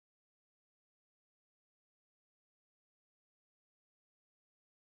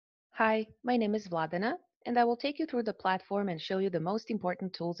Hi, my name is Vladana, and I will take you through the platform and show you the most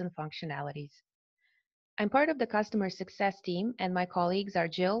important tools and functionalities. I'm part of the customer success team, and my colleagues are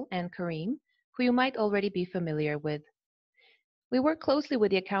Jill and Kareem, who you might already be familiar with. We work closely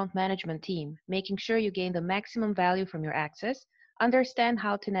with the account management team, making sure you gain the maximum value from your access, understand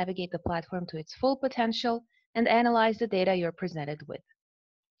how to navigate the platform to its full potential, and analyze the data you're presented with.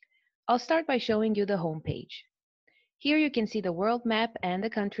 I'll start by showing you the home page. Here you can see the world map and the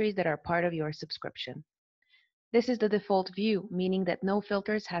countries that are part of your subscription. This is the default view, meaning that no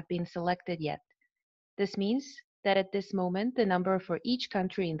filters have been selected yet. This means that at this moment, the number for each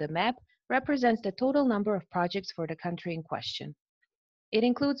country in the map represents the total number of projects for the country in question. It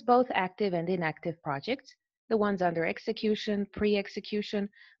includes both active and inactive projects, the ones under execution, pre-execution,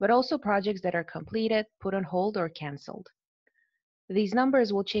 but also projects that are completed, put on hold, or canceled. These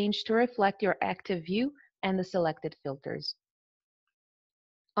numbers will change to reflect your active view and the selected filters.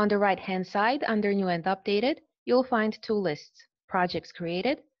 On the right-hand side, under New and Updated, you'll find two lists: Projects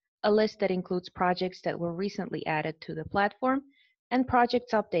Created, a list that includes projects that were recently added to the platform, and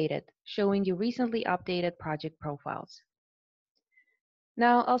Projects Updated, showing you recently updated project profiles.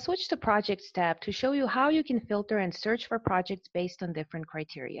 Now, I'll switch to Projects tab to show you how you can filter and search for projects based on different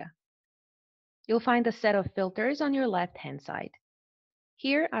criteria. You'll find a set of filters on your left-hand side.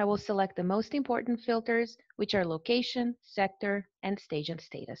 Here, I will select the most important filters, which are location, sector, and stage and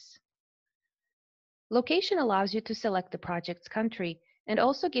status. Location allows you to select the project's country and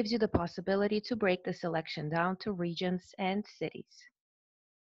also gives you the possibility to break the selection down to regions and cities.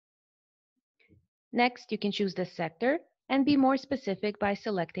 Next, you can choose the sector and be more specific by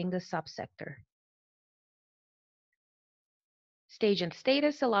selecting the subsector. Stage and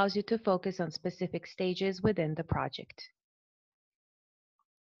status allows you to focus on specific stages within the project.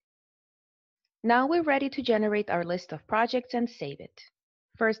 Now we're ready to generate our list of projects and save it.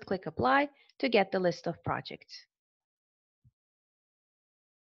 First, click Apply to get the list of projects.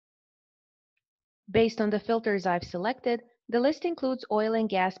 Based on the filters I've selected, the list includes oil and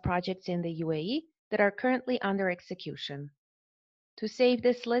gas projects in the UAE that are currently under execution. To save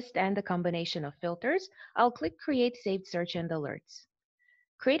this list and the combination of filters, I'll click Create Saved Search and Alerts.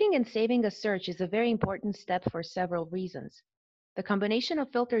 Creating and saving a search is a very important step for several reasons. The combination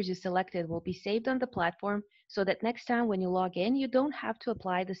of filters you selected will be saved on the platform so that next time when you log in, you don't have to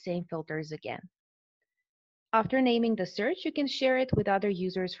apply the same filters again. After naming the search, you can share it with other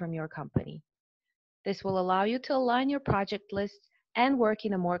users from your company. This will allow you to align your project lists and work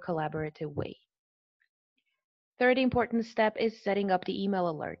in a more collaborative way. Third important step is setting up the email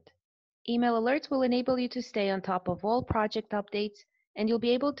alert. Email alerts will enable you to stay on top of all project updates, and you'll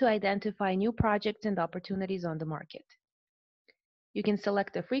be able to identify new projects and opportunities on the market. You can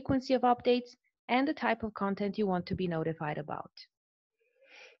select the frequency of updates and the type of content you want to be notified about.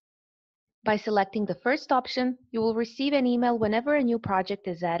 By selecting the first option, you will receive an email whenever a new project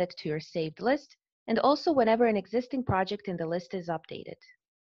is added to your saved list, and also whenever an existing project in the list is updated.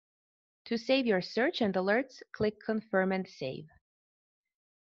 To save your search and alerts, click Confirm and Save.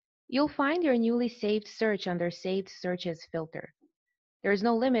 You'll find your newly saved search under Saved Searches filter. There is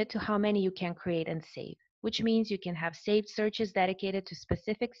no limit to how many you can create and save, which means you can have saved searches dedicated to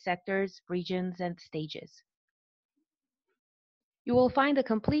specific sectors, regions, and stages. You will find a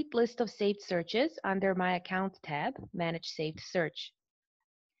complete list of saved searches under My Account tab, Manage Saved Search.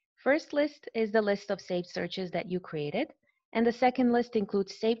 First list is the list of saved searches that you created, and the second list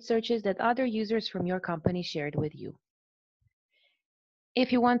includes saved searches that other users from your company shared with you.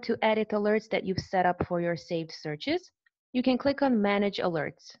 If you want to edit alerts that you've set up for your saved searches, you can click on Manage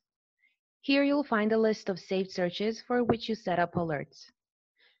Alerts. Here you'll find a list of saved searches for which you set up alerts.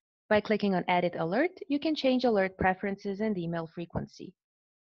 By clicking on Edit Alert, you can change alert preferences and email frequency.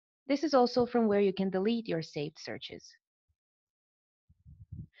 This is also from where you can delete your saved searches.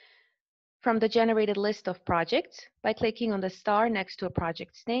 From the generated list of projects, by clicking on the star next to a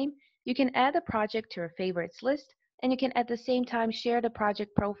project's name, you can add a project to your favorites list, and you can at the same time share the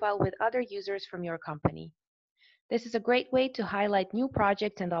project profile with other users from your company. This is a great way to highlight new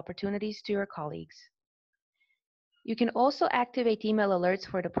projects and opportunities to your colleagues. You can also activate email alerts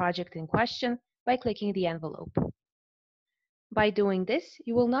for the project in question by clicking the envelope. By doing this,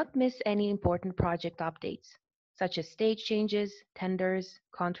 you will not miss any important project updates, such as stage changes, tenders,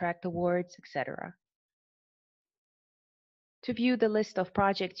 contract awards, etc. To view the list of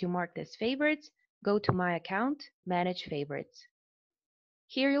projects you marked as favorites, go to My Account, Manage Favorites.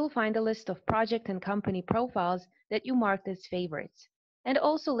 Here you'll find a list of project and company profiles that you marked as favorites, and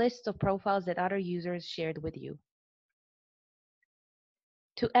also lists of profiles that other users shared with you.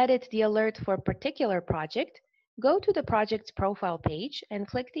 To edit the alert for a particular project, Go to the project's profile page and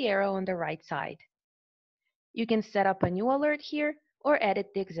click the arrow on the right side. You can set up a new alert here or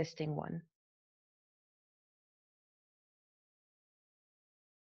edit the existing one.